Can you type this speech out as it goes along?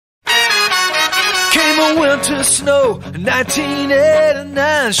the winter snow in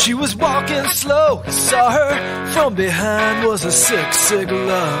 1989, she was walking slow. He saw her from behind, was a sick, sick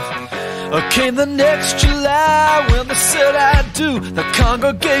love. Came the next July when they said I do. The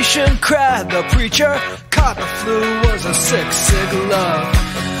congregation cried, the preacher caught the flu, was a sick, sick love.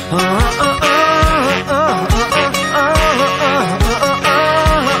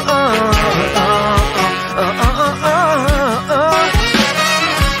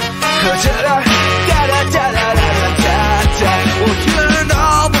 Well, he learned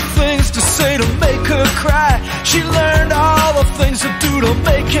all the things to say to make her cry. She learned all the things to do to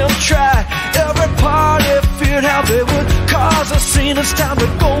make him try. Every party feared how they would cause a scene. It's time to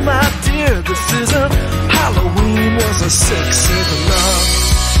go, my dear. This isn't Halloween, was a sick, sick love.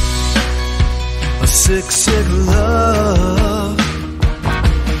 A sick, sick love.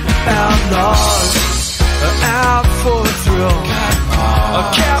 Outlaws, out for a thrill. A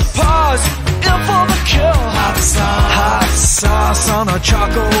cat paws, in for the kill. Hot sauce on a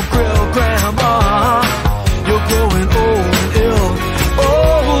charcoal grill. Grandma, you're growing old and ill.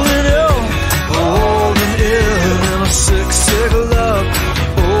 Old and ill. Old and ill. In a sick, sick love.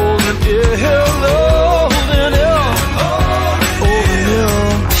 Old and ill. Old and ill. Old and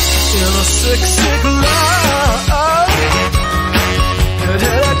ill. In a sick, sick love.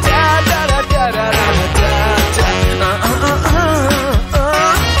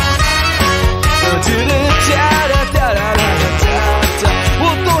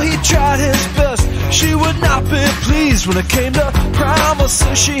 She would not be pleased when it came to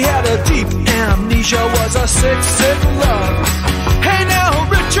promises. She had a deep amnesia, was a sick, sick love. Hey now,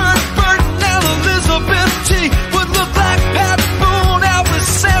 Richard Burton and Elizabeth T would look like Pat Boone out with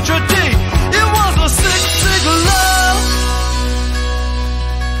Sandra D. It was a sick, sick love.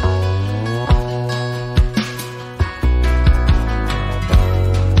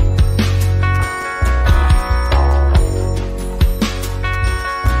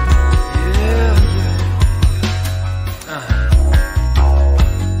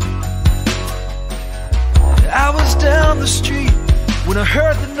 Down the street when I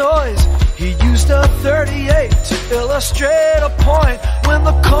heard the noise. He used a 38 to illustrate a point. When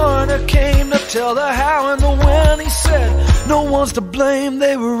the coroner came to tell the how and the when, he said, no one's to blame,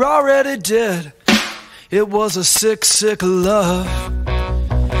 they were already dead. It was a sick, sick love.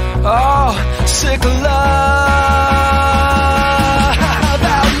 Oh, sick love.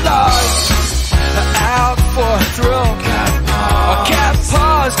 Outlaws, out for a thrill. A cat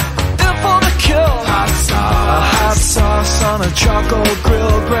paws, in for the kill. Hot sauce on a charcoal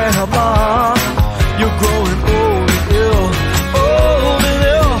grill. Grandma, you're growing old and ill. Old and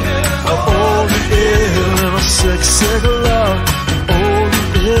ill. Old and ill. In a sick, sick love. Old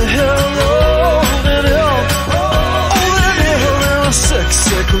and ill. Old and ill. Old and ill. In a sick,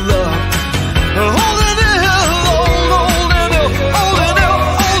 sick love. Old and